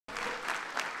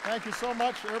Thank you so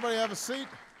much. Everybody have a seat.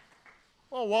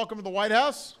 Well, welcome to the White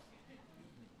House.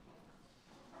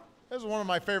 This is one of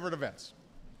my favorite events.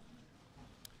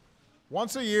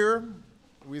 Once a year,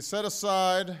 we set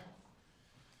aside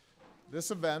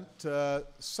this event to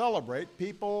celebrate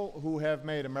people who have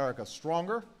made America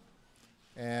stronger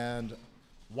and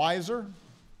wiser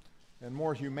and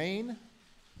more humane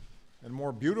and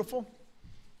more beautiful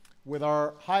with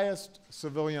our highest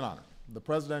civilian honor, the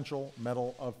Presidential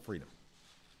Medal of Freedom.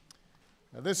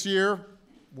 Now, this year,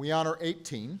 we honor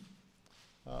 18.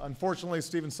 Unfortunately,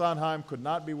 Stephen Sondheim could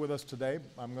not be with us today.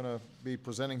 I'm going to be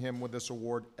presenting him with this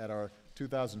award at our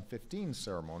 2015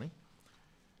 ceremony.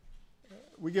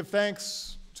 We give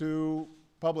thanks to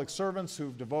public servants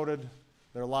who've devoted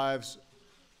their lives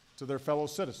to their fellow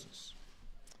citizens.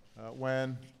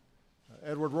 When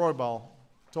Edward Roybal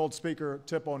told Speaker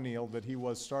Tip O'Neill that he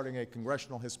was starting a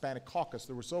Congressional Hispanic Caucus,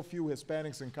 there were so few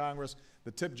Hispanics in Congress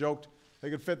that Tip joked they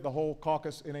could fit the whole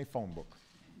caucus in a phone book.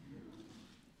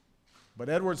 But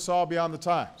Edward saw beyond the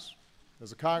times.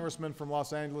 As a congressman from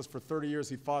Los Angeles for 30 years,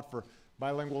 he fought for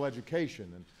bilingual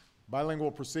education and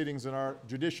bilingual proceedings in our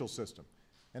judicial system,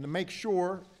 and to make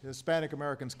sure Hispanic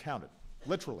Americans counted,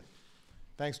 literally.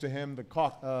 Thanks to him,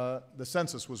 the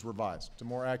census was revised to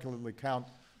more accurately count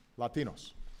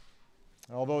Latinos.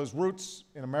 And although his roots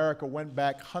in America went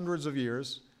back hundreds of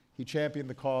years, he championed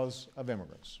the cause of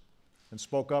immigrants and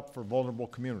spoke up for vulnerable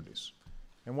communities,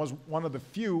 and was one of the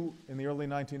few in the early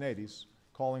 1980s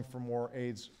calling for more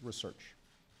AIDS research.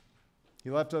 He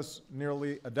left us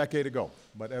nearly a decade ago,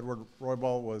 but Edward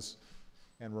Roybal was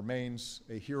and remains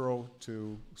a hero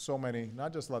to so many,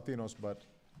 not just Latinos, but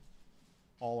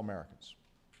all Americans.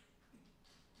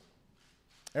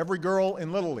 Every girl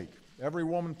in Little League, every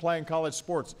woman playing college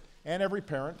sports, and every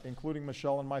parent, including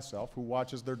Michelle and myself, who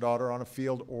watches their daughter on a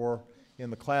field or in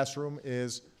the classroom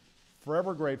is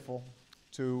forever grateful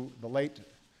to the late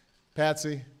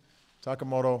Patsy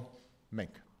Takemoto Mink.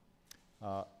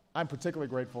 I'm particularly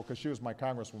grateful because she was my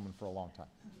congresswoman for a long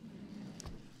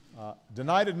time.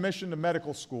 Denied admission to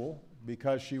medical school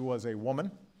because she was a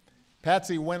woman,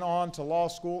 Patsy went on to law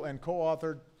school and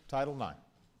co-authored Title IX,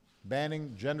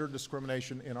 banning gender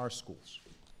discrimination in our schools.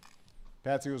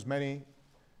 Patsy was many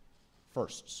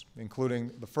firsts, including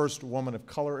the first woman of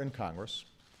color in Congress.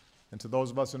 And to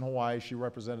those of us in Hawaii, she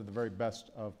represented the very best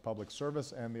of public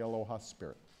service and the aloha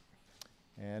spirit.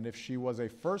 And if she was a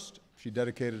first, she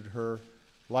dedicated her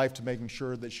life to making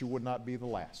sure that she would not be the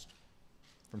last.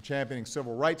 From championing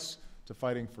civil rights to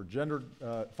fighting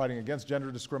against gender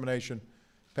discrimination,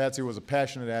 Patsy was a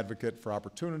passionate advocate for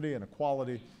opportunity and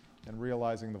equality and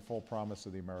realizing the full promise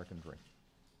of the American dream.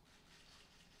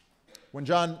 When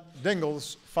John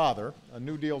Dingell's father, a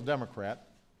New Deal Democrat,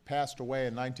 passed away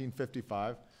in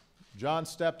 1955, John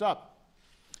stepped up,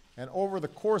 and over the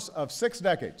course of 6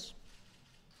 decades,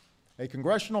 a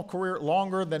congressional career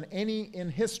longer than any in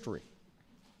history,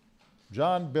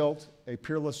 John built a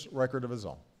peerless record of his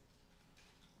own.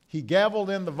 He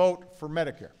gavelled in the vote for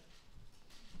Medicare,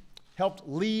 helped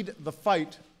lead the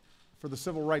fight for the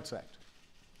Civil Rights Act.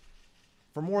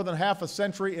 For more than half a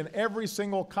century, in every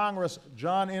single Congress,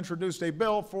 John introduced a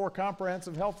bill for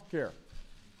comprehensive health care.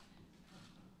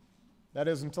 That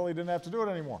is, until he didn't have to do it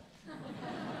anymore.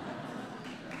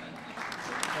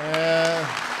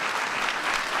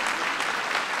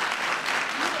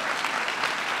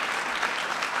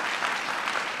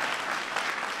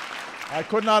 I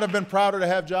could not have been prouder to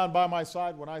have John by my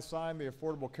side when I signed the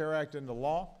Affordable Care Act into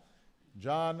law.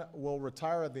 John will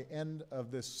retire at the end of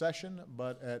this session,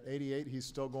 but at 88, he's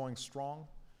still going strong.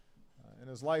 And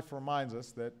his life reminds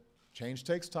us that change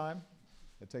takes time,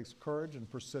 it takes courage and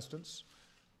persistence.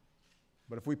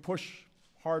 But if we push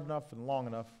hard enough and long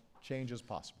enough, change is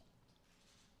possible.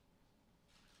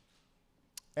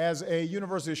 As a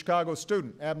University of Chicago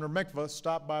student, Abner Mikva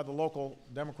stopped by the local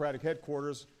Democratic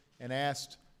headquarters and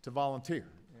asked to volunteer.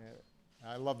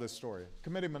 I love this story. A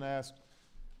committeeman asked,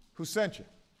 "Who sent you?"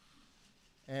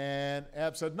 And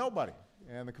Ab said, "Nobody."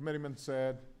 And the committeeman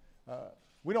said,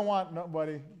 "We don't want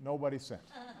nobody, nobody sent."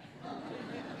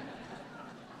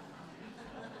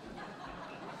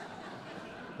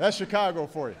 That's Chicago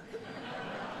for you.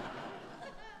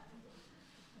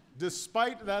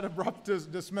 Despite that abrupt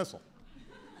dismissal,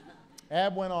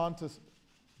 Ab went on to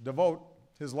devote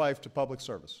his life to public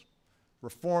service,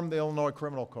 reformed the Illinois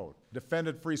Criminal Code,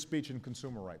 defended free speech and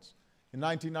consumer rights. In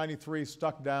 1993,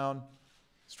 struck down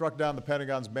the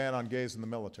Pentagon's ban on gays in the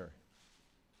military.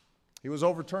 He was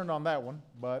overturned on that one,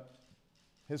 but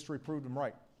history proved him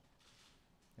right,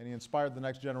 and he inspired the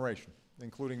next generation,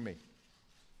 including me.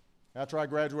 After I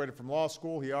graduated from law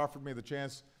school, he offered me the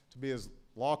chance to be his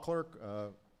law clerk,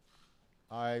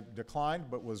 I declined,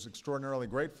 but was extraordinarily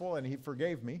grateful, and he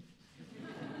forgave me,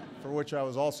 for which I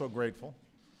was also grateful.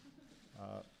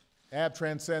 Ab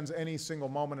transcends any single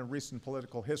moment in recent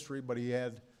political history, but he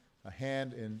had a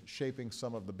hand in shaping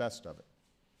some of the best of it.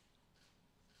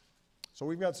 So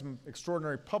we've got some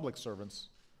extraordinary public servants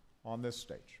on this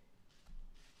stage.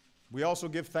 We also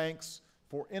give thanks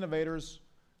for innovators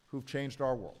who've changed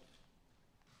our world.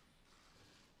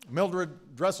 Mildred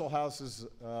Dresselhaus's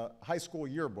high school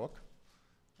yearbook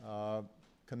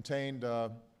contained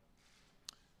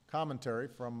commentary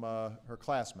from her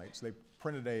classmates. They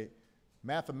printed a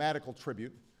mathematical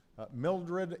tribute,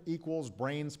 Mildred equals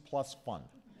brains plus fun.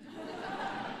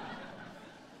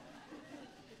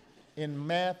 In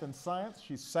math and science,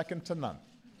 she's second to none.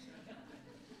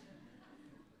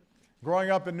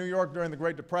 Growing up in New York during the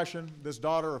Great Depression, this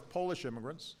daughter of Polish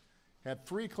immigrants had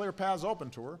 3 clear paths open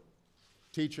to her: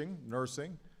 teaching,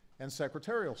 nursing, and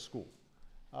secretarial school.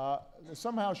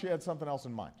 Somehow she had something else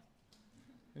in mind.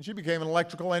 And she became an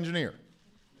electrical engineer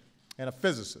and a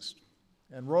physicist,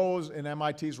 and rose in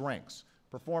MIT's ranks,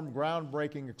 performed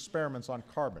groundbreaking experiments on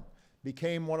carbon,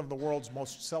 became one of the world's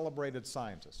most celebrated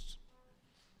scientists.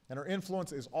 And her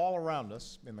influence is all around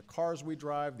us in the cars we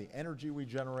drive, the energy we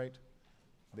generate,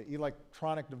 the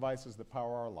electronic devices that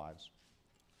power our lives.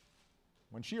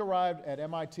 When she arrived at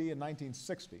MIT in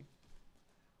 1960,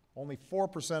 only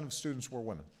 4% of students were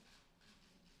women.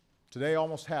 Today,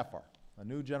 almost half are, a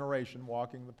new generation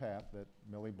walking the path that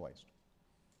Millie blazed.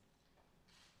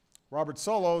 Robert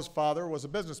Solo's father was a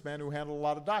businessman who handled a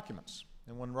lot of documents.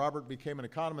 And when Robert became an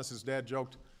economist, his dad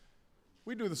joked,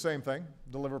 "We do the same thing,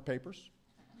 deliver papers."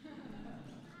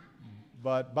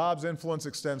 But Bob's influence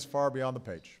extends far beyond the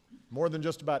page. More than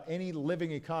just about any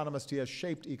living economist, he has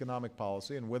shaped economic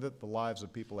policy, and with it, the lives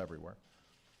of people everywhere.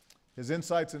 His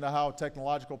insights into how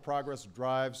technological progress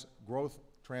drives growth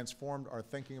transformed our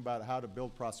thinking about how to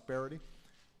build prosperity,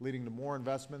 leading to more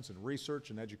investments in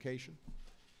research and education.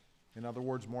 In other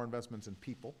words, more investments in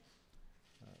people.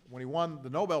 When he won the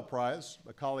Nobel Prize,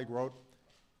 a colleague wrote,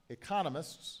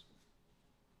 "Economists,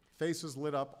 faces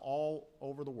lit up all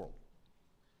over the world."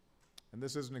 And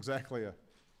this isn't exactly a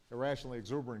irrationally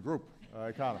exuberant group,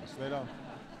 economists. They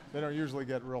don't usually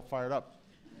get real fired up.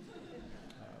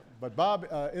 But Bob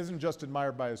isn't just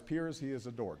admired by his peers, he is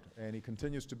adored. And he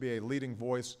continues to be a leading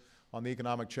voice on the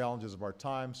economic challenges of our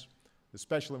times,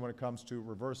 especially when it comes to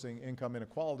reversing income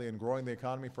inequality and growing the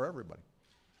economy for everybody.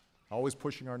 Always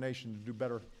pushing our nation to do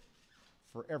better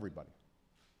for everybody,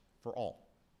 for all.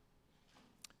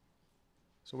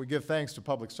 So we give thanks to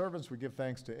public servants, we give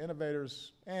thanks to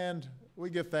innovators, and we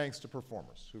give thanks to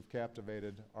performers who've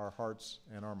captivated our hearts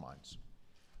and our minds.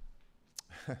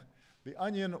 The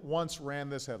Onion once ran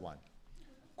this headline: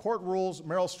 "Court rules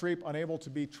Meryl Streep unable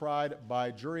to be tried by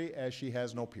jury as she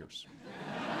has no peers."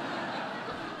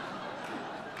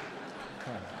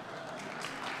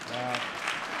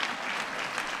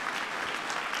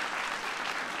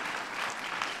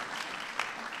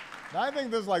 Now, I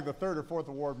think this is like the 3rd or 4th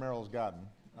award Meryl's gotten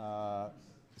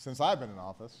since I've been in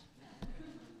office.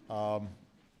 And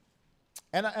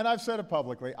I've said it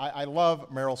publicly, I love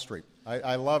Meryl Streep.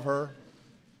 I love her.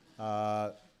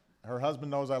 Her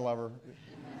husband knows I love her.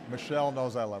 Michelle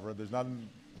knows I love her. There's nothing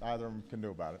either of them can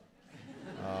do about it.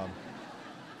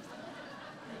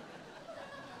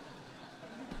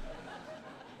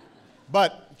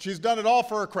 But she's done it all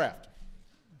for her craft.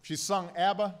 She's sung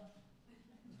ABBA,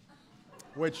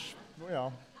 which, you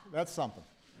know, that's something.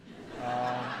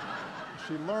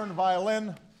 She learned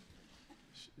violin,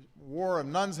 wore a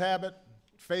nun's habit,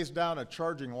 faced down a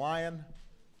charging lion,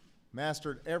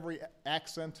 mastered every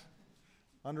accent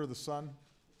under the sun.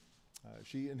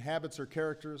 She inhabits her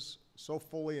characters so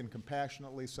fully and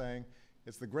compassionately, saying,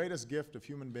 "It's the greatest gift of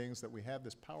human beings that we have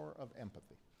this power of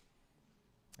empathy."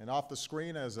 And off the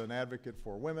screen, as an advocate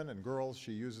for women and girls,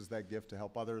 she uses that gift to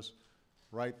help others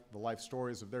write the life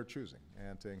stories of their choosing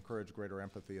and to encourage greater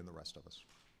empathy in the rest of us.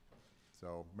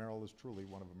 So Meryl is truly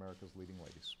one of America's leading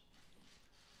ladies.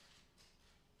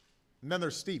 And then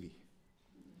there's Stevie.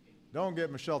 Don't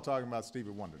get Michelle talking about Stevie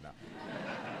Wonder now.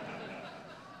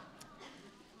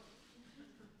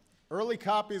 Early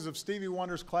copies of Stevie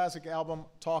Wonder's classic album,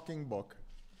 Talking Book,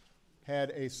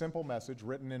 had a simple message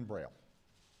written in Braille.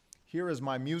 "Here is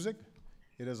my music.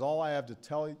 It is all I have to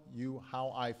tell you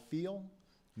how I feel.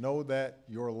 Know that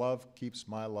your love keeps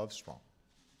my love strong."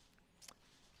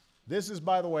 This is,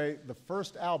 by the way, the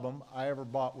first album I ever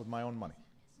bought with my own money.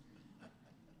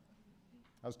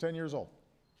 I was 10 years old,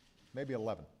 maybe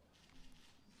 11,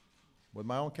 with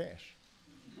my own cash.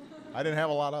 I didn't have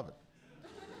a lot of it.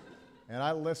 And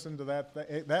I listened to that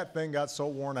thing. That thing got so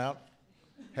worn out,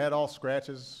 had all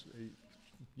scratches.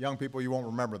 young people, you won't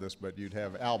remember this, but you'd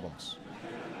have albums,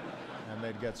 and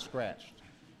they'd get scratched.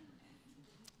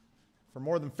 For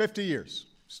more than 50 years,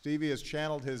 Stevie has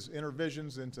channeled his inner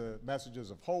visions into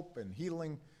messages of hope and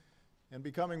healing and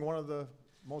becoming one of the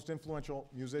most influential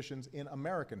musicians in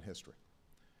American history.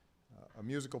 A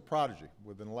musical prodigy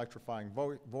with an electrifying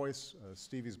voice,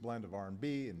 Stevie's blend of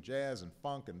R&B and jazz and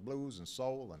funk and blues and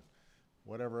soul and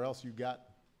whatever else you got,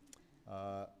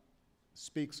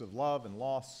 speaks of love and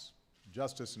loss,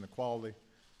 justice and equality,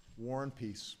 war and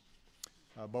peace.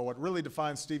 But what really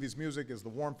defines Stevie's music is the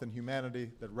warmth and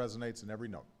humanity that resonates in every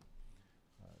note.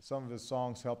 Some of his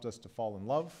songs helped us to fall in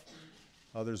love.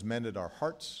 Others mended our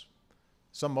hearts.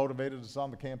 Some motivated us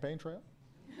on the campaign trail.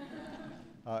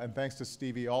 And thanks to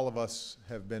Stevie, all of us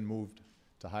have been moved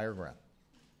to higher ground.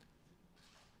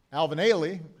 Alvin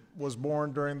Ailey was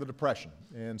born during the Depression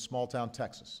in small-town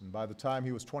Texas. And by the time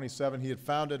he was 27, he had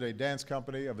founded a dance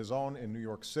company of his own in New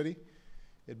York City.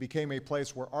 It became a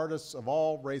place where artists of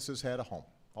all races had a home.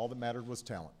 All that mattered was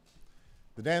talent.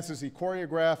 The dances he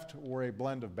choreographed were a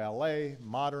blend of ballet,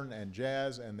 modern, and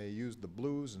jazz, and they used the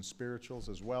blues and spirituals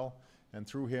as well. And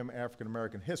through him,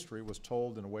 African-American history was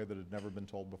told in a way that had never been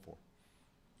told before,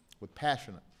 with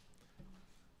passionate,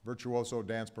 virtuoso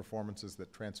dance performances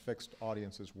that transfixed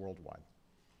audiences worldwide.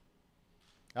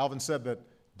 Alvin said that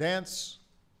dance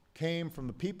came from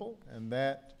the people and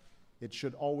that it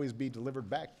should always be delivered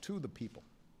back to the people.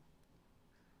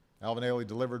 Alvin Ailey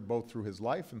delivered both through his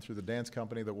life and through the dance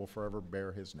company that will forever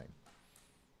bear his name.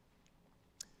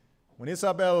 When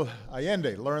Isabel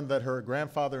Allende learned that her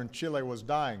grandfather in Chile was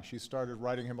dying, she started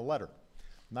writing him a letter.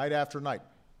 Night after night,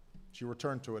 she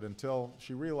returned to it until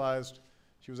she realized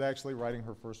she was actually writing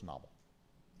her first novel.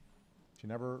 She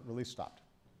never really stopped.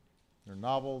 Her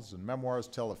novels and memoirs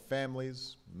tell of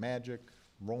families, magic,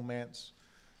 romance,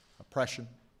 oppression,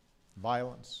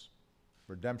 violence,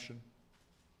 redemption,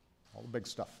 all the big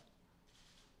stuff.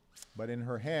 But in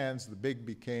her hands, the big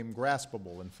became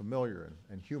graspable and familiar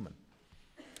and human.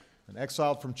 And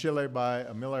exiled from Chile by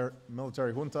a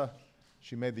military junta,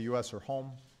 she made the U.S. her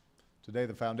home. Today,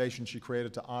 the foundation she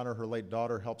created to honor her late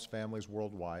daughter helps families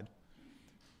worldwide.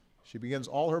 She begins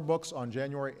all her books on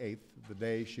January 8th, the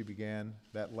day she began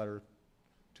that letter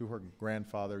to her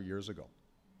grandfather years ago.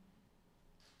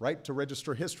 Write to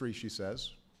register history, she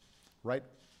says. Write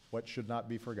what should not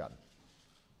be forgotten.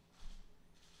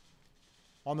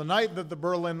 On the night that the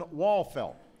Berlin Wall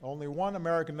fell, only one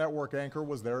American network anchor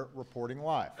was there reporting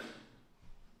live.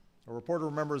 A reporter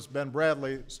remembers Ben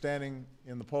Bradley standing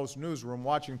in the Post newsroom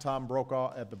watching Tom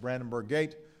Brokaw at the Brandenburg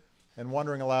Gate and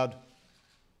wondering aloud,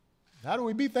 how do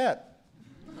we beat that?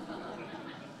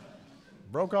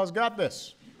 Brokaw's got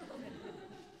this.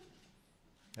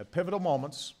 At pivotal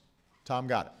moments, Tom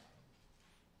got it.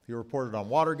 He reported on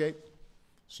Watergate,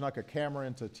 snuck a camera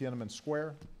into Tiananmen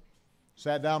Square,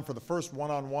 sat down for the first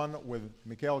one-on-one with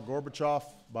Mikhail Gorbachev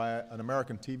by an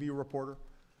American TV reporter,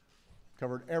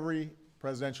 covered every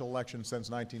presidential election since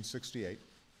 1968.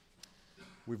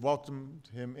 We've welcomed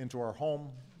him into our home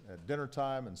at dinner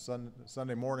time and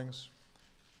Sunday mornings.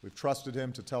 We've trusted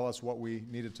him to tell us what we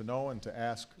needed to know and to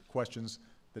ask questions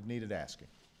that needed asking.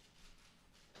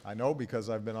 I know because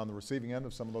I've been on the receiving end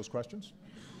of some of those questions.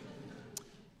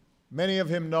 Many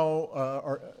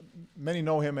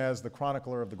know him as the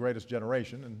chronicler of the greatest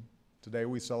generation, and today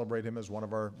we celebrate him as one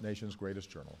of our nation's greatest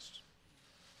journalists.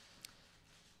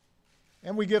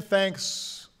 And we give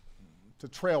thanks to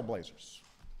trailblazers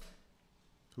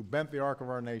who bent the arc of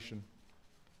our nation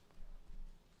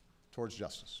towards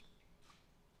justice.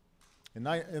 In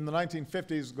the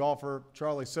 1950s, golfer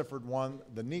Charlie Sifford won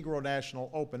the Negro National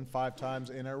Open 5 times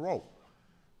in a row.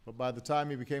 But by the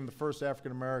time he became the first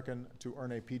African American to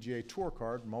earn a PGA Tour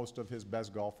card, most of his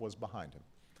best golf was behind him.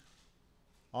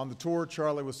 On the tour,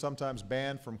 Charlie was sometimes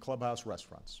banned from clubhouse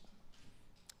restaurants.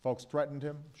 Folks threatened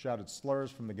him, shouted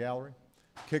slurs from the gallery,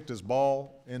 kicked his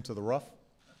ball into the rough.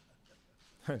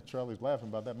 Charlie's laughing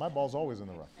about that. My ball's always in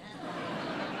the rough.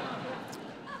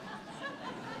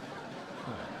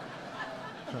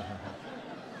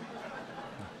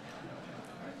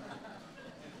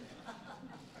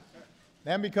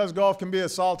 And because golf can be a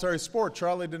solitary sport,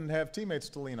 Charlie didn't have teammates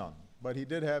to lean on, but he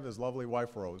did have his lovely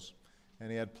wife, Rose, and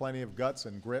he had plenty of guts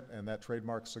and grit and that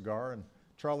trademark cigar, and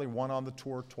Charlie won on the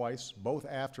tour twice, both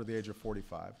after the age of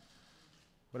 45.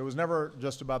 But it was never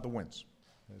just about the wins.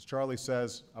 As Charlie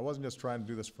says, I wasn't just trying to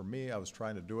do this for me, I was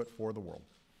trying to do it for the world.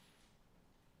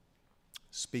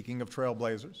 Speaking of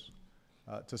trailblazers,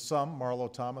 to some,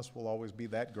 Marlo Thomas will always be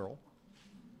that girl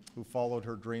who followed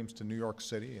her dreams to New York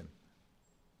City and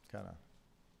kind of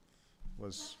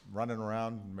was running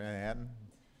around Manhattan,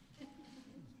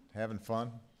 having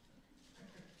fun,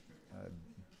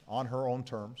 on her own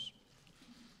terms.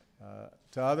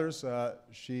 To others,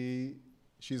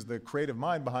 she's the creative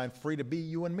mind behind Free to Be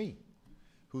You and Me,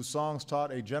 whose songs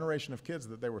taught a generation of kids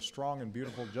that they were strong and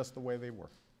beautiful just the way they were.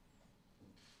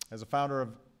 As a founder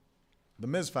of the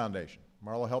Ms. Foundation,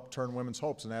 Marla helped turn women's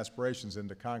hopes and aspirations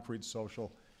into concrete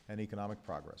social and economic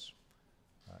progress.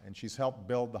 And she's helped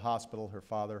build the hospital her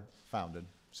father founded,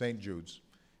 St. Jude's,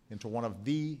 into one of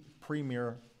the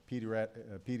premier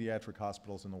pediatric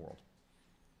hospitals in the world.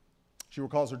 She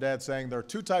recalls her dad saying, "There are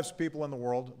two types of people in the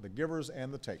world, the givers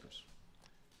and the takers.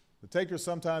 The takers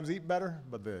sometimes eat better,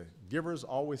 but the givers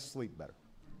always sleep better."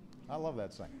 I love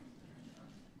that saying.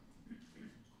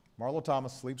 Marla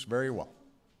Thomas sleeps very well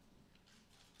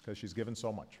because she's given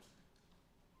so much.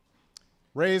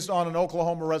 Raised on an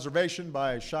Oklahoma reservation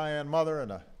by a Cheyenne mother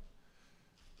and a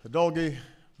Hidalgo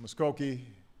Muskogee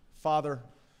father,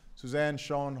 Suzanne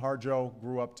Schoen Harjo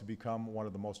grew up to become one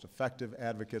of the most effective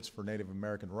advocates for Native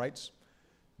American rights.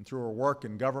 And through her work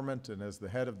in government and as the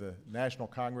head of the National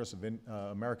Congress of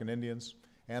American Indians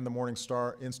and the Morning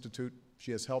Star Institute,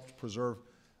 she has helped preserve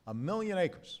 1 million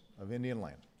acres of Indian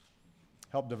land,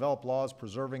 helped develop laws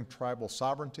preserving tribal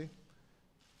sovereignty.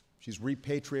 She's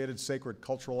repatriated sacred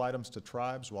cultural items to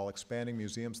tribes while expanding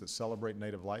museums that celebrate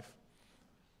Native life.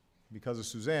 Because of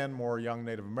Suzanne, more young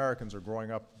Native Americans are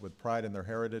growing up with pride in their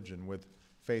heritage and with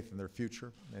faith in their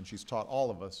future, and she's taught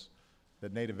all of us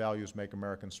that Native values make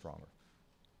Americans stronger.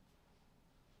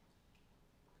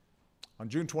 On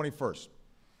June 21st,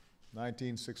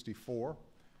 1964,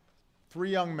 3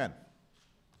 young men,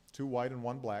 2 white and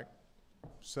 1 black,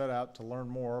 set out to learn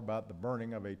more about the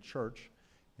burning of a church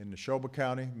in Neshoba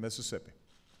County, Mississippi.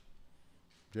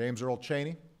 James Earl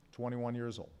Cheney, 21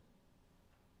 years old.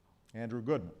 Andrew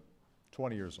Goodman,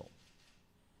 20 years old.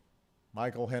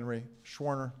 Michael Henry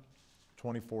Schwerner,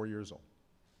 24 years old.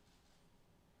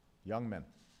 Young men.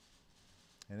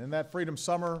 And in that Freedom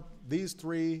Summer, these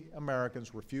 3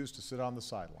 Americans refused to sit on the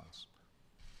sidelines.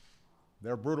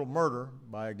 Their brutal murder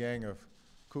by a gang of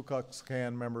Ku Klux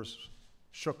Klan members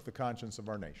shook the conscience of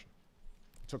our nation.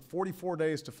 It took 44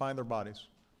 days to find their bodies,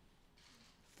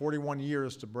 41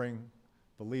 years to bring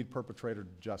the lead perpetrator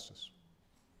to justice.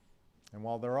 And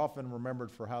while they're often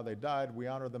remembered for how they died, we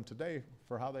honor them today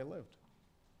for how they lived,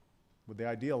 with the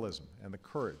idealism and the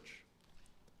courage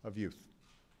of youth.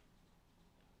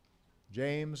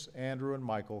 James, Andrew, and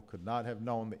Michael could not have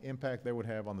known the impact they would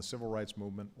have on the civil rights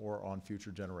movement or on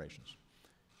future generations.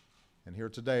 And here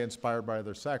today, inspired by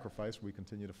their sacrifice, we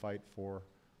continue to fight for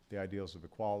the ideals of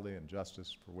equality and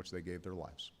justice for which they gave their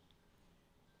lives.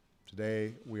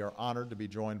 Today, we are honored to be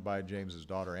joined by James's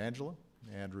daughter, Angela,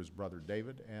 Andrew's brother,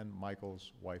 David, and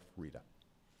Michael's wife, Rita.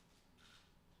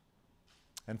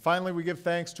 And finally, we give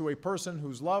thanks to a person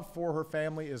whose love for her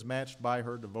family is matched by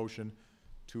her devotion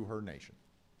to her nation.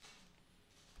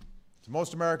 To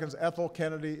most Americans, Ethel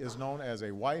Kennedy is known as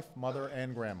a wife, mother,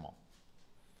 and grandma.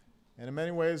 And in many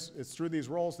ways, it's through these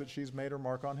roles that she's made her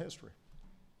mark on history.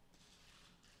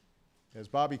 As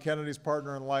Bobby Kennedy's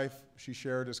partner in life, she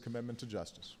shared his commitment to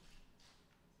justice.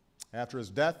 After his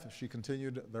death, she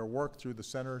continued their work through the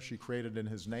center she created in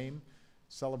his name,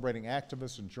 celebrating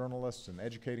activists and journalists and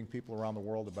educating people around the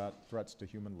world about threats to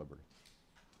human liberty.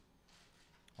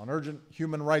 On urgent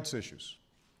human rights issues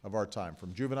of our time,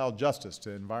 from juvenile justice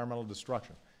to environmental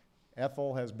destruction,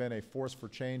 Ethel has been a force for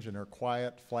change in her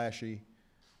quiet, flashy,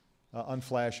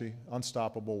 unflashy,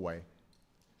 unstoppable way.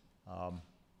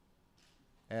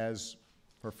 As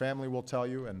her family will tell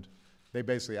you, and they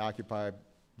basically occupy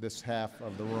this half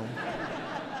of the room,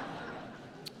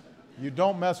 you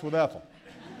don't mess with Ethel.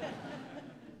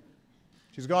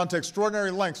 She's gone to extraordinary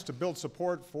lengths to build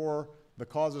support for the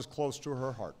causes close to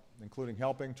her heart, including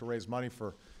helping to raise money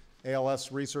for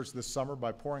ALS research this summer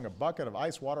by pouring a bucket of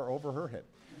ice water over her head.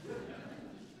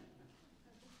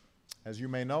 As you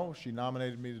may know, she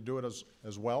nominated me to do it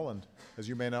as well, and as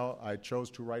you may know, I chose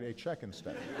to write a check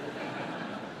instead.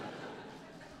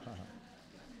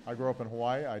 I grew up in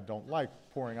Hawaii. I don't like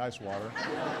pouring ice water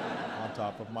on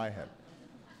top of my head.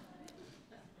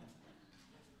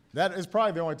 That is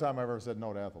probably the only time I've ever said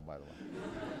no to Ethel, by the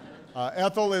way.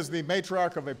 Ethel is the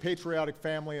matriarch of a patriotic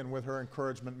family, and with her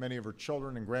encouragement, many of her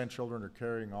children and grandchildren are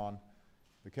carrying on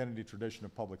the Kennedy tradition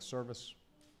of public service.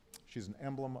 She's an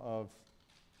emblem of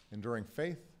enduring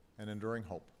faith and enduring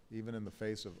hope, even in the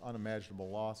face of unimaginable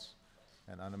loss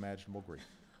and unimaginable grief.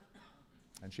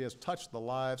 And she has touched the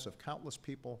lives of countless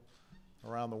people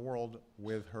around the world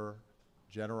with her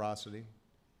generosity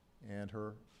and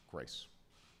her grace.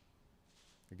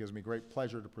 It gives me great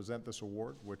pleasure to present this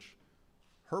award, which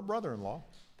her brother-in-law,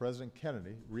 President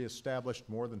Kennedy, reestablished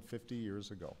more than 50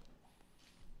 years ago.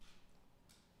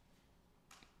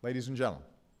 Ladies and gentlemen,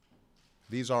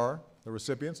 These are the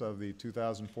recipients of the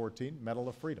 2014 Medal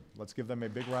of Freedom. Let's give them a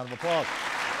big round of applause.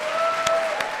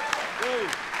 Yay.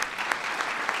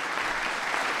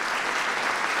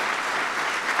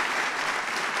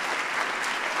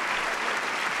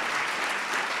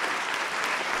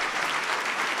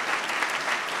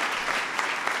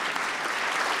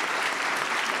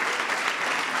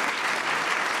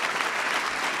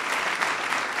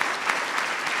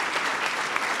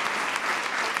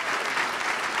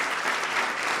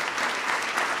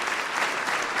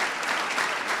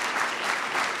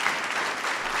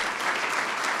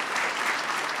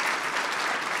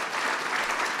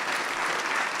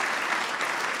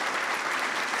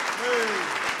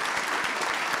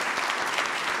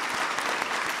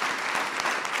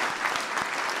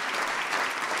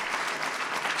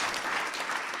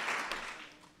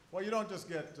 Well, you don't just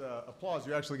get applause,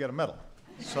 you actually get a medal.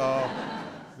 So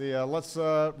let's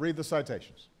read the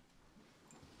citations.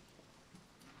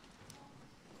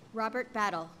 Robert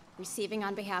Battle, receiving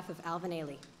on behalf of Alvin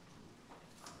Ailey.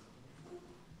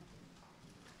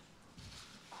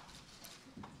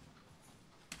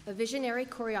 A visionary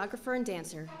choreographer and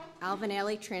dancer, Alvin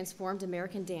Ailey transformed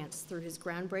American dance through his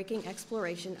groundbreaking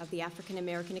exploration of the African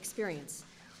American experience,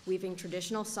 weaving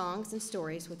traditional songs and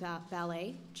stories with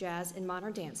ballet, jazz, and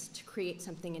modern dance to create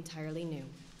something entirely new.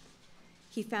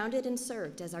 He founded and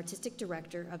served as artistic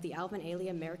director of the Alvin Ailey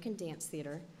American Dance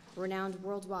Theater, renowned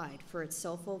worldwide for its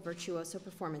soulful virtuoso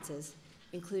performances,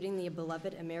 including the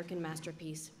beloved American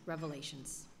masterpiece,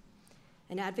 Revelations.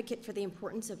 An advocate for the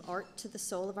importance of art to the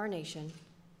soul of our nation,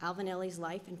 Alvin Ailey's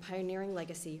life and pioneering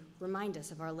legacy remind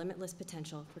us of our limitless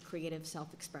potential for creative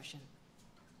self-expression.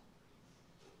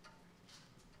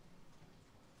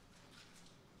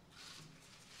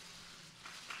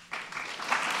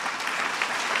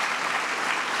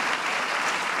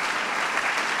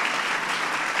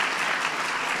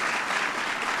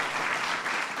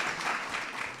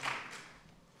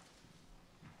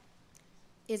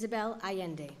 Isabel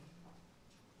Allende.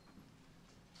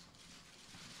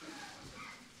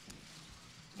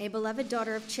 A beloved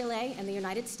daughter of Chile and the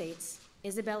United States,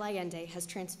 Isabel Allende has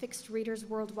transfixed readers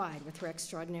worldwide with her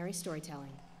extraordinary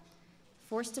storytelling.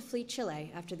 Forced to flee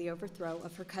Chile after the overthrow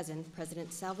of her cousin,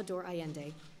 President Salvador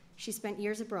Allende, she spent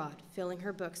years abroad, filling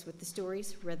her books with the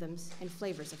stories, rhythms, and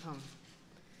flavors of home.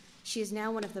 She is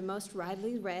now one of the most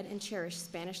widely read and cherished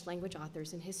Spanish-language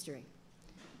authors in history.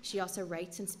 She also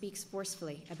writes and speaks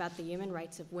forcefully about the human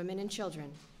rights of women and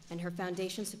children, and her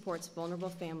foundation supports vulnerable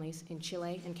families in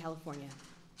Chile and California.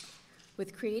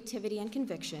 With creativity and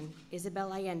conviction,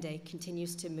 Isabel Allende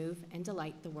continues to move and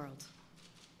delight the world.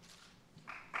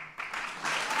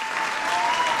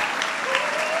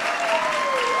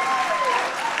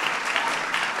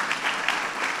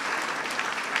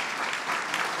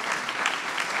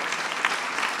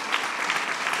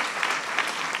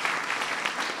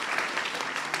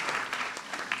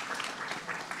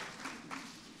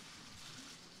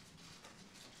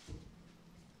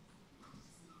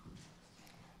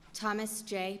 Thomas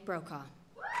J. Brokaw.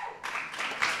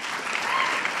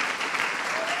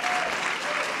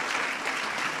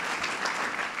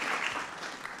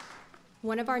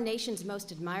 One of our nation's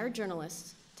most admired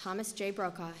journalists, Thomas J.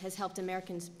 Brokaw has helped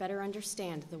Americans better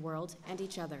understand the world and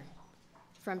each other.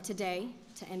 From Today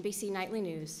to NBC Nightly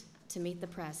News to Meet the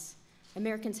Press,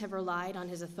 Americans have relied on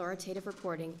his authoritative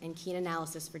reporting and keen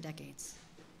analysis for decades.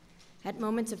 At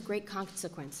moments of great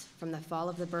consequence, from the fall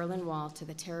of the Berlin Wall to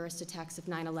the terrorist attacks of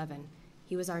 9/11,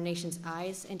 he was our nation's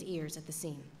eyes and ears at the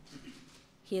scene.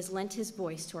 He has lent his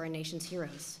voice to our nation's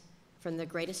heroes, from the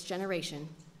greatest generation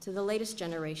to the latest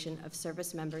generation of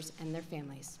service members and their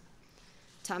families.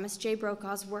 Thomas J.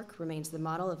 Brokaw's work remains the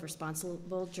model of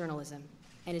responsible journalism,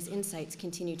 and his insights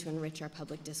continue to enrich our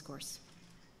public discourse.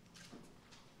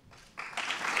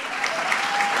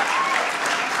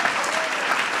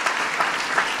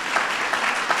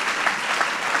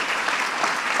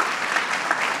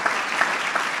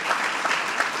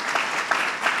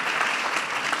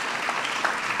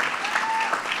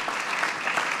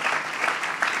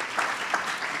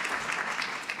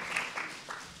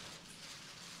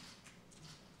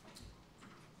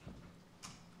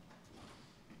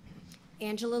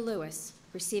 Angela Lewis,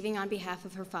 receiving on behalf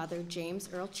of her father, James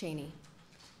Earl Cheney.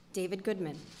 David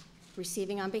Goodman,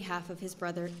 receiving on behalf of his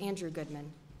brother, Andrew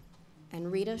Goodman. And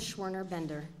Rita Schwerner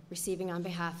Bender, receiving on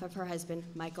behalf of her husband,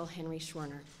 Michael Henry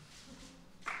Schwerner.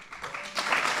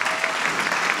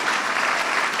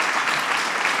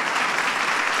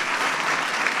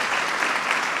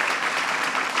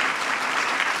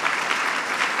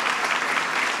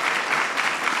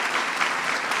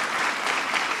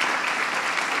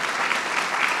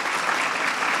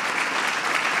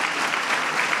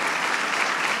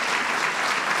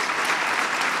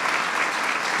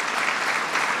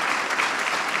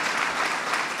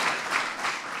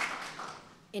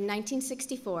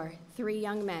 1964, 3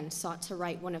 young men sought to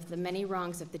right one of the many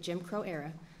wrongs of the Jim Crow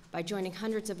era by joining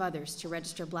hundreds of others to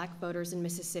register black voters in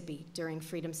Mississippi during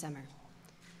Freedom Summer.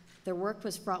 Their work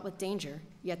was fraught with danger,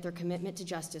 yet their commitment to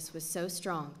justice was so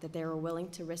strong that they were willing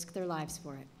to risk their lives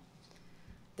for it.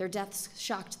 Their deaths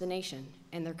shocked the nation,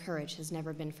 and their courage has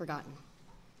never been forgotten.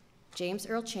 James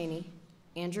Earl Chaney,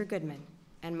 Andrew Goodman,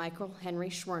 and Michael Henry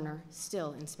Schwerner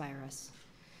still inspire us.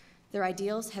 Their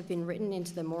ideals have been written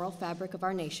into the moral fabric of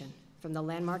our nation, from the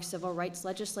landmark civil rights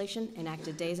legislation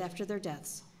enacted days after their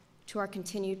deaths to our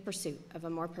continued pursuit of a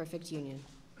more perfect union.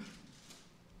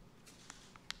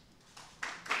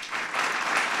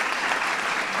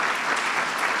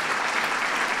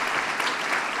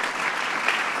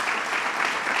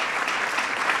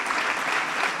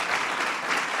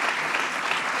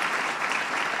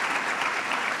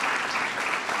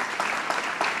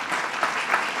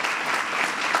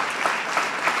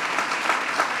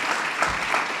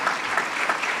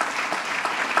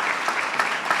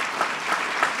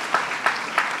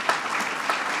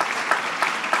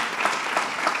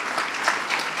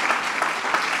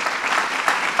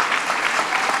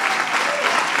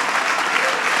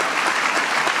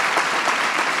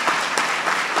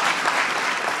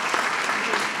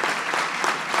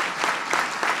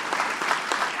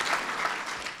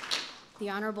 The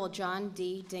Honorable John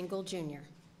D. Dingell, Jr.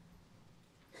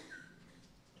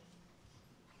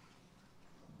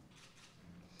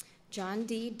 John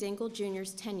D. Dingell,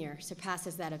 Jr.'s tenure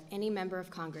surpasses that of any member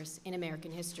of Congress in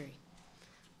American history.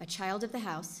 A child of the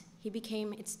House, he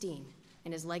became its dean,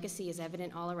 and his legacy is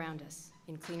evident all around us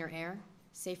in cleaner air,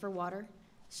 safer water,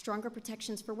 stronger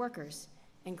protections for workers,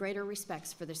 and greater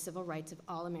respects for the civil rights of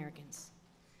all Americans.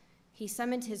 He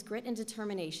summoned his grit and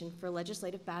determination for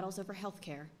legislative battles over health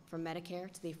care, from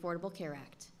Medicare to the Affordable Care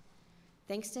Act.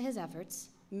 Thanks to his efforts,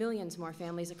 millions more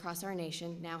families across our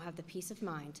nation now have the peace of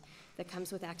mind that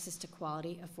comes with access to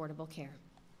quality, affordable care.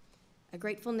 A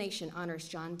grateful nation honors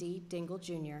John D. Dingell,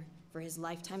 Jr. for his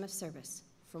lifetime of service,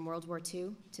 from World War II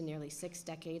to nearly 6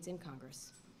 decades in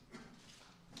Congress.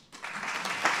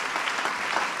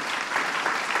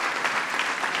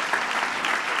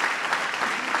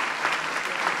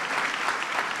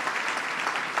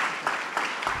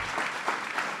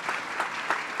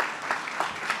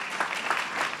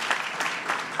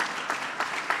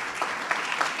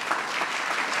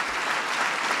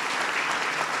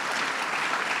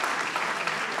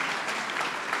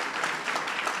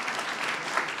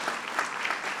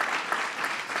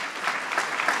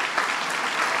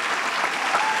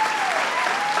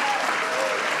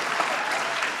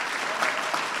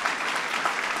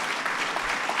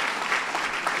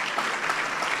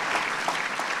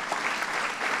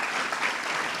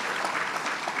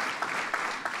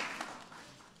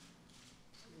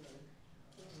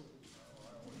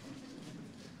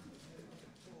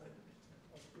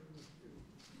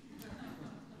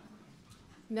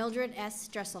 Mildred S.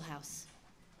 Dresselhaus.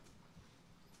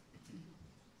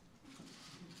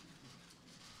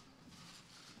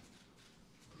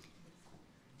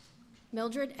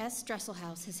 Mildred S.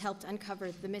 Dresselhaus has helped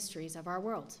uncover the mysteries of our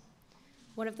world.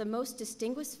 One of the most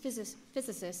distinguished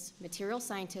physicists, material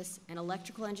scientists, and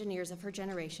electrical engineers of her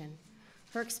generation,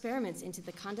 her experiments into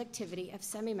the conductivity of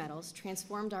semimetals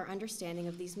transformed our understanding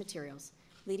of these materials,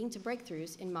 leading to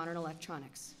breakthroughs in modern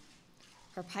electronics.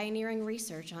 Her pioneering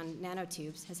research on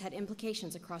nanotubes has had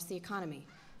implications across the economy,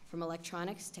 from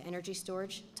electronics to energy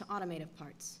storage to automotive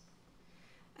parts.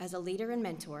 As a leader and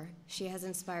mentor, she has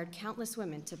inspired countless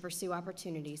women to pursue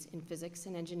opportunities in physics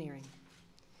and engineering.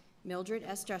 Mildred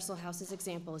S. Dresselhaus's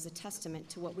example is a testament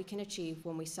to what we can achieve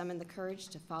when we summon the courage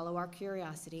to follow our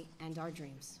curiosity and our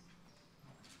dreams.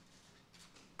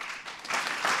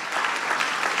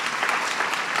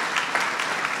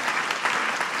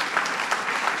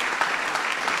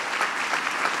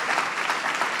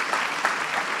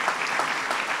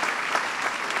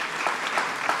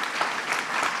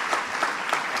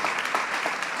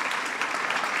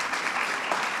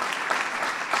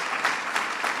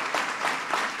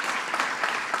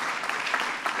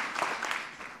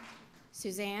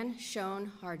 Suzanne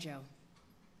Schoen Harjo.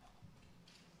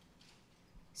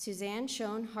 Suzanne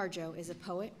Schoen Harjo is a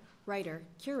poet, writer,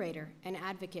 curator, and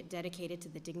advocate dedicated to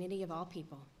the dignity of all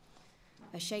people.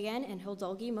 A Cheyenne and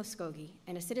Hodolgi Muskogee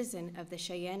and a citizen of the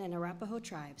Cheyenne and Arapaho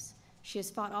tribes, she has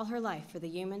fought all her life for the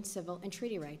human, civil, and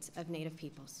treaty rights of Native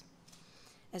peoples.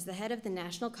 As the head of the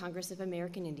National Congress of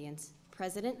American Indians,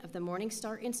 president of the Morning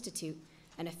Star Institute,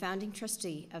 and a founding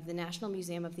trustee of the National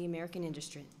Museum of the American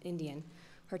Indian,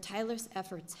 her tireless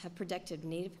efforts have protected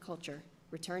Native culture,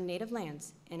 returned Native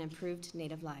lands, and improved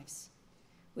Native lives.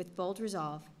 With bold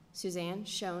resolve, Suzanne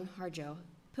Schoen Harjo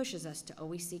pushes us to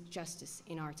always seek justice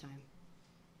in our time.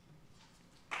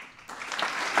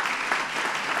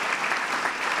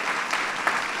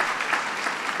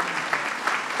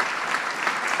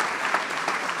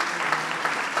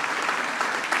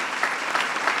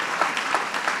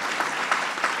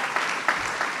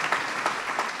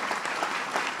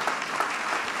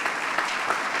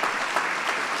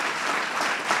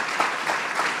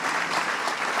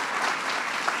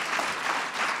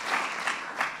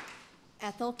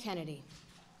 Kennedy.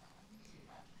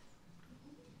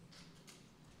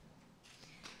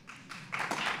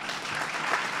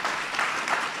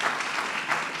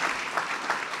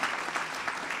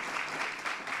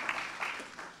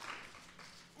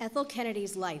 Ethel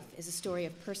Kennedy's life is a story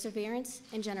of perseverance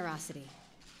and generosity.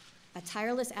 A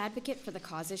tireless advocate for the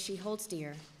causes she holds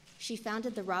dear, she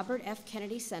founded the Robert F.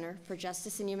 Kennedy Center for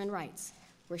Justice and Human Rights,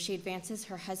 where she advances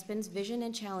her husband's vision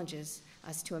and challenges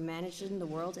us to imagine the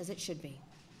world as it should be.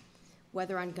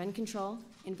 Whether on gun control,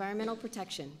 environmental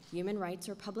protection, human rights,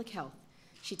 or public health,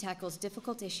 she tackles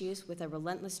difficult issues with a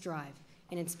relentless drive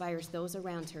and inspires those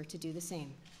around her to do the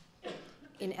same.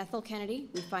 In Ethel Kennedy,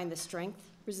 we find the strength,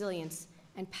 resilience,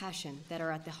 and passion that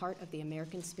are at the heart of the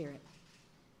American spirit.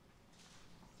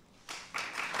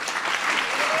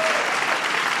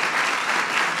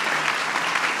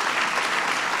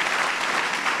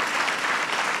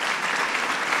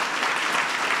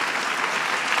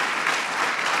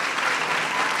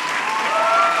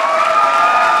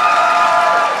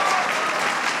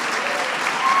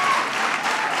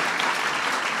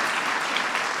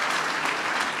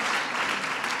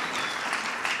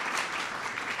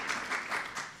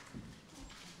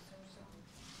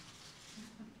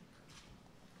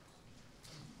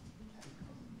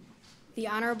 The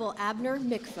Honorable Abner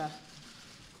Mikva.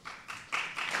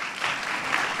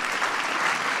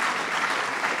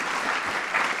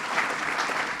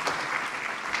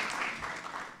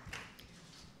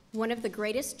 One of the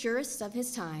greatest jurists of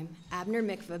his time, Abner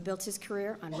Mikva built his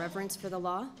career on reverence for the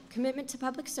law, commitment to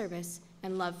public service,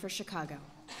 and love for Chicago.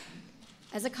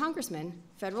 As a congressman,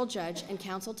 federal judge, and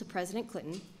counsel to President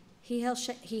Clinton, he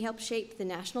helped shape the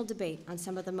national debate on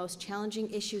some of the most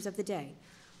challenging issues of the day,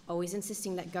 always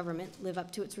insisting that government live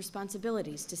up to its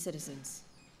responsibilities to citizens.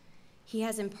 He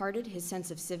has imparted his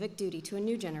sense of civic duty to a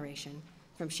new generation,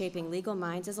 from shaping legal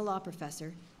minds as a law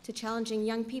professor to challenging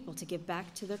young people to give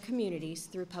back to their communities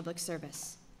through public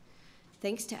service.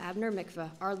 Thanks to Abner Mikva,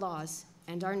 our laws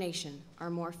and our nation are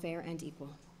more fair and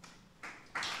equal.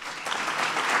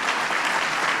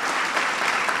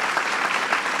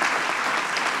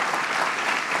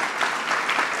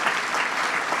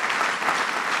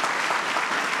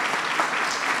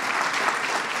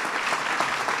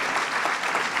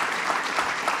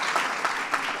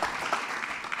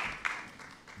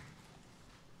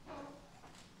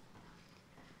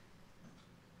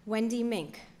 Wendy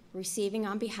Mink, receiving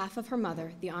on behalf of her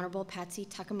mother, the Honorable Patsy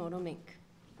Takamoto Mink.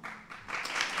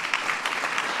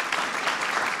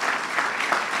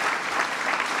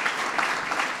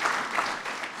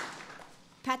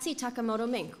 Patsy Takamoto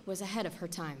Mink was ahead of her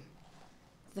time.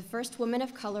 The first woman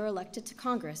of color elected to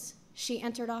Congress, she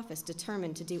entered office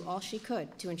determined to do all she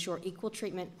could to ensure equal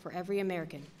treatment for every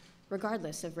American,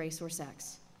 regardless of race or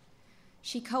sex.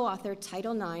 She co-authored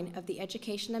Title IX of the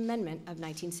Education Amendment of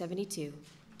 1972,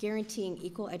 guaranteeing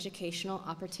equal educational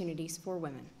opportunities for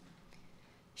women.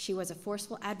 She was a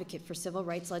forceful advocate for civil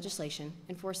rights legislation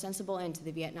and for a sensible end to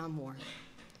the Vietnam War.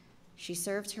 She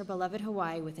served her beloved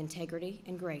Hawaii with integrity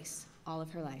and grace all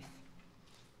of her life.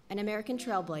 An American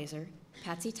trailblazer,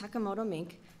 Patsy Takamoto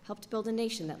Mink helped build a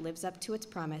nation that lives up to its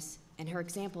promise, and her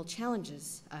example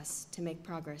challenges us to make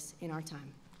progress in our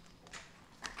time.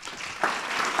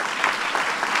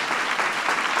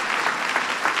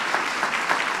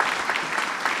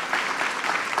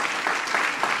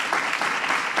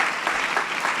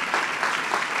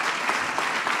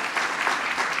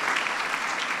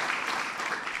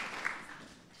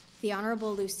 The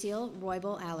Honorable Lucille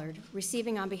Roybal Allard,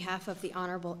 receiving on behalf of the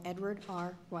Honorable Edward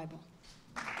R. Roybal.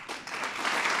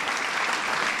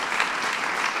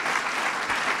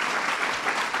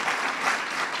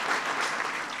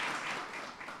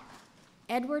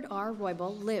 Edward R.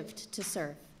 Roybal lived to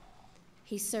serve.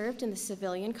 He served in the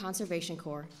Civilian Conservation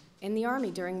Corps, in the Army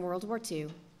during World War II,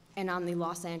 and on the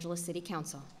Los Angeles City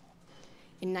Council.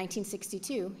 In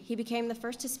 1962, he became the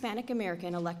first Hispanic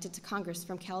American elected to Congress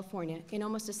from California in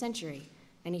almost a century,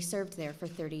 and he served there for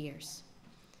 30 years.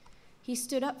 He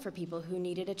stood up for people who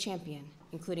needed a champion,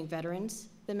 including veterans,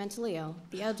 the mentally ill,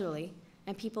 the elderly,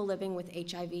 and people living with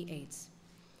HIV/AIDS.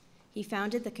 He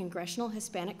founded the Congressional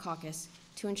Hispanic Caucus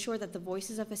to ensure that the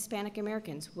voices of Hispanic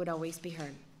Americans would always be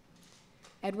heard.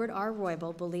 Edward R.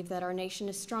 Roybal believed that our nation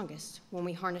is strongest when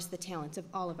we harness the talents of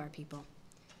all of our people.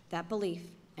 That belief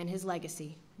and his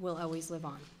legacy will always live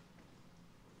on.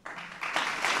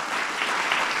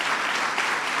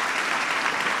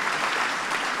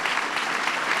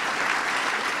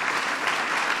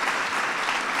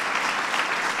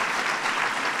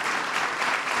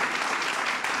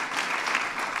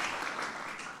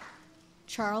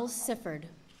 Charles Sifford.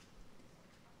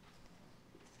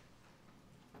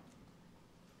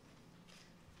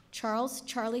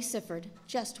 Charlie Sifford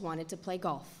just wanted to play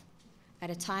golf.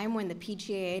 At a time when the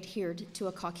PGA adhered to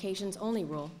a Caucasians-only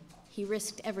rule, he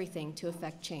risked everything to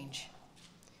effect change.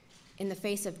 In the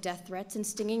face of death threats and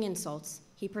stinging insults,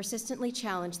 he persistently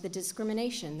challenged the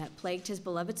discrimination that plagued his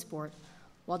beloved sport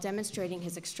while demonstrating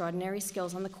his extraordinary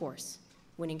skills on the course,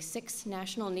 winning 6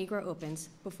 National Negro Opens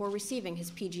before receiving his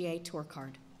PGA Tour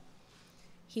card.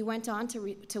 He went on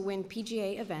to win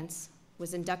PGA events,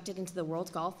 was inducted into the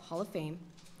World Golf Hall of Fame,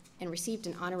 and received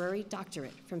an honorary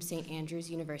doctorate from St. Andrews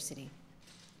University.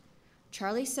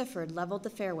 Charlie Sifford leveled the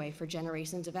fairway for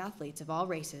generations of athletes of all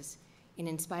races and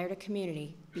inspired a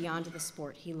community beyond the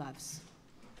sport he loves.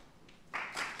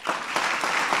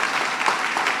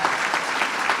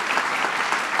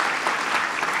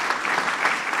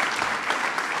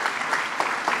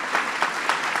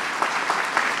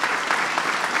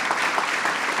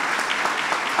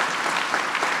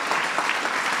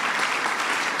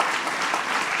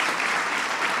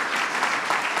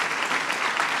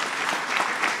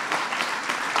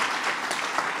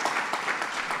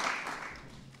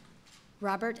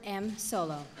 Robert M.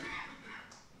 Solo.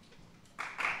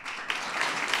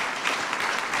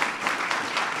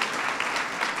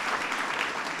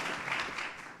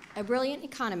 A brilliant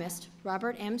economist,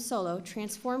 Robert M. Solo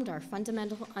transformed our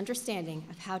fundamental understanding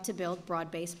of how to build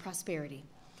broad-based prosperity.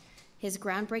 His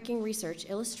groundbreaking research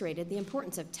illustrated the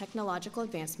importance of technological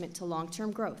advancement to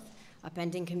long-term growth,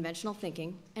 upending conventional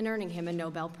thinking and earning him a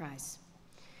Nobel Prize.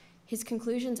 His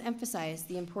conclusions emphasize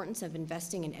the importance of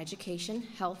investing in education,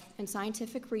 health, and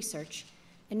scientific research,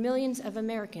 and millions of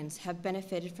Americans have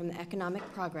benefited from the economic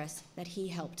progress that he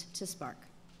helped to spark.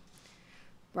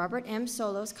 Robert M.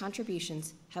 Solo's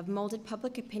contributions have molded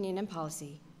public opinion and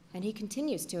policy, and he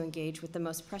continues to engage with the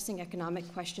most pressing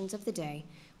economic questions of the day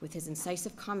with his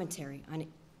incisive commentary on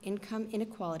income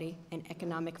inequality and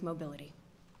economic mobility.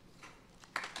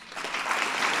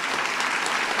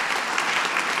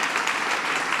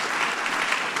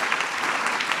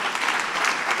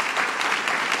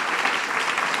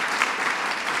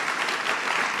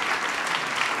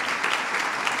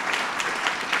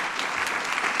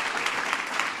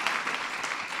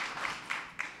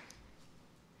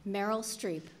 Meryl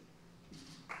Streep.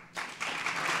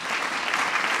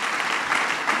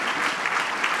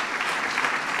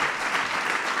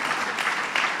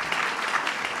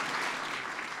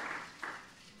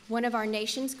 One of our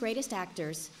nation's greatest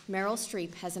actors, Meryl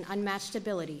Streep has an unmatched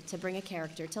ability to bring a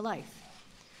character to life.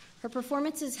 Her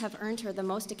performances have earned her the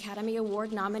most Academy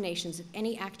Award nominations of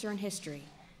any actor in history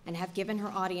and have given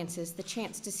her audiences the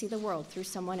chance to see the world through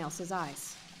someone else's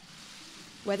eyes.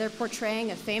 Whether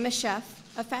portraying a famous chef,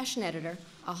 a fashion editor,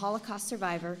 a Holocaust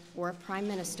survivor, or a prime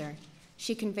minister,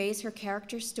 she conveys her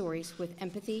character's stories with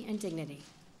empathy and dignity.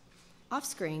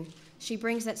 Off-screen, she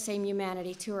brings that same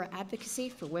humanity to her advocacy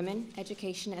for women,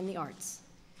 education, and the arts.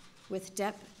 With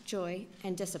depth, joy,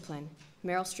 and discipline,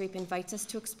 Meryl Streep invites us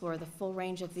to explore the full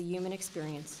range of the human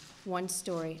experience, one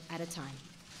story at a time.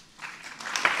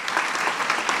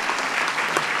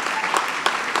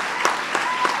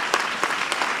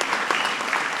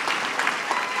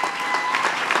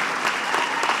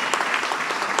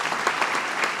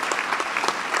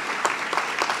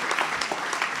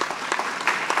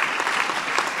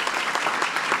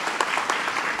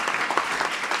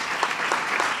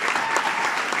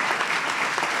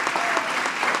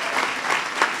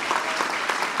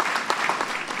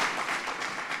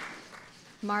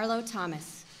 Marlo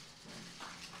Thomas.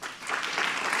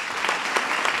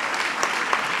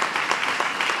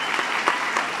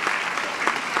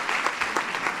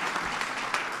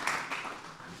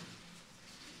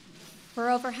 For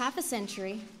over half a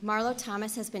century, Marlo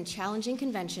Thomas has been challenging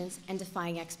conventions and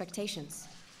defying expectations.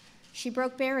 She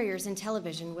broke barriers in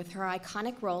television with her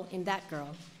iconic role in That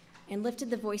Girl and lifted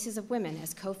the voices of women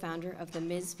as co-founder of the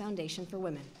Ms. Foundation for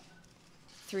Women.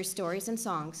 Through stories and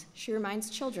songs, she reminds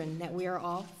children that we are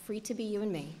all free to be you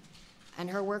and me, and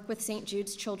her work with St.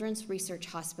 Jude's Children's Research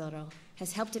Hospital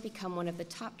has helped it become one of the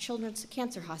top children's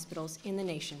cancer hospitals in the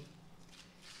nation.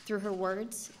 Through her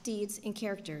words, deeds, and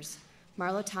characters,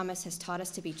 Marlo Thomas has taught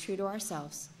us to be true to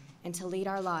ourselves and to lead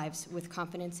our lives with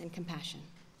confidence and compassion.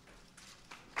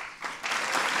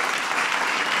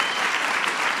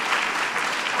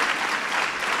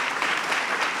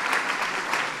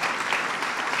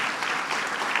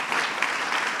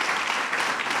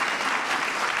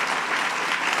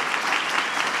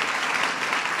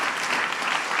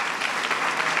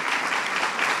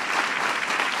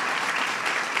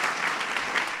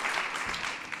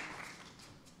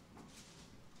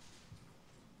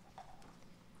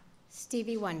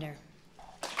 Stevie Wonder.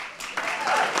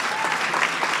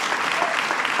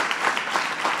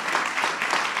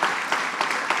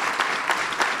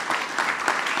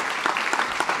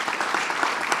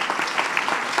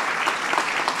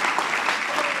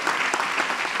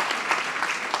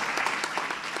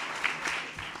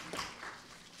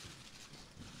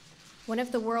 One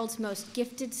of the world's most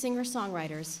gifted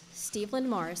singer-songwriters, Steve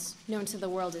Morris, known to the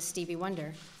world as Stevie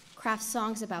Wonder, crafts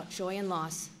songs about joy and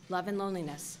loss, love and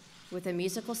loneliness, with a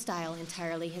musical style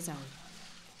entirely his own.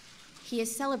 He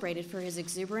is celebrated for his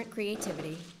exuberant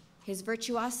creativity, his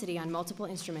virtuosity on multiple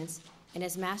instruments, and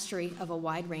his mastery of a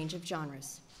wide range of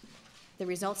genres. The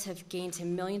results have gained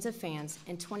him millions of fans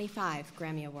and 25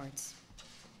 Grammy Awards.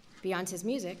 Beyond his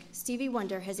music, Stevie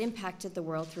Wonder has impacted the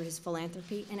world through his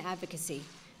philanthropy and advocacy,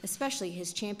 especially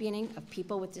his championing of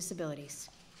people with disabilities.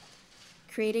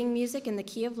 Creating music in the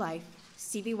key of life,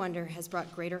 Stevie Wonder has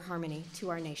brought greater harmony to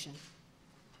our nation.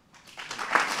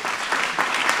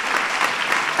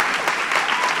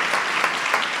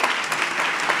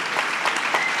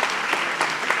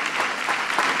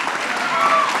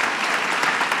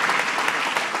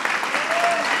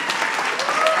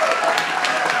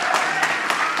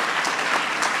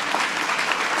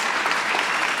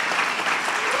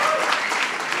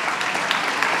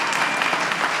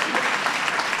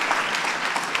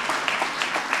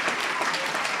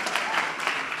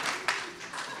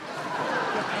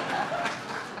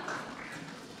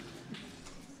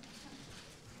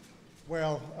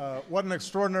 Well, what an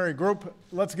extraordinary group.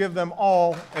 Let's give them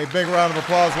all a big round of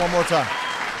applause one more time.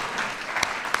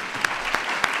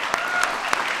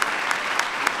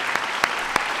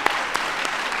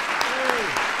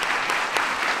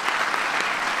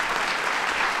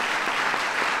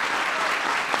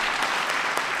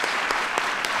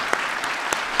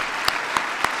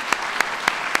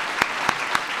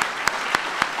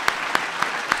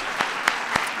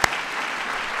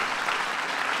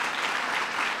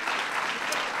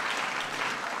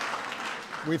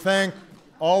 We thank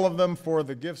all of them for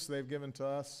the gifts they've given to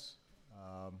us,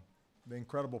 the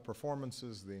incredible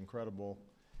performances, the incredible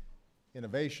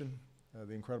innovation,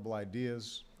 the incredible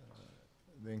ideas,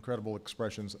 the incredible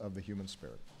expressions of the human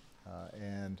spirit.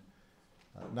 And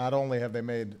not only have they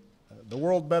made the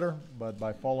world better, but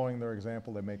by following their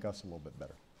example, they make us a little bit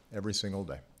better every single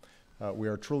day. We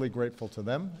are truly grateful to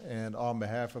them, and on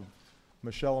behalf of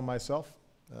Michelle and myself,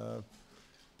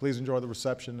 please enjoy the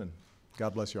reception, and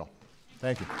God bless you all.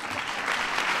 Thank you.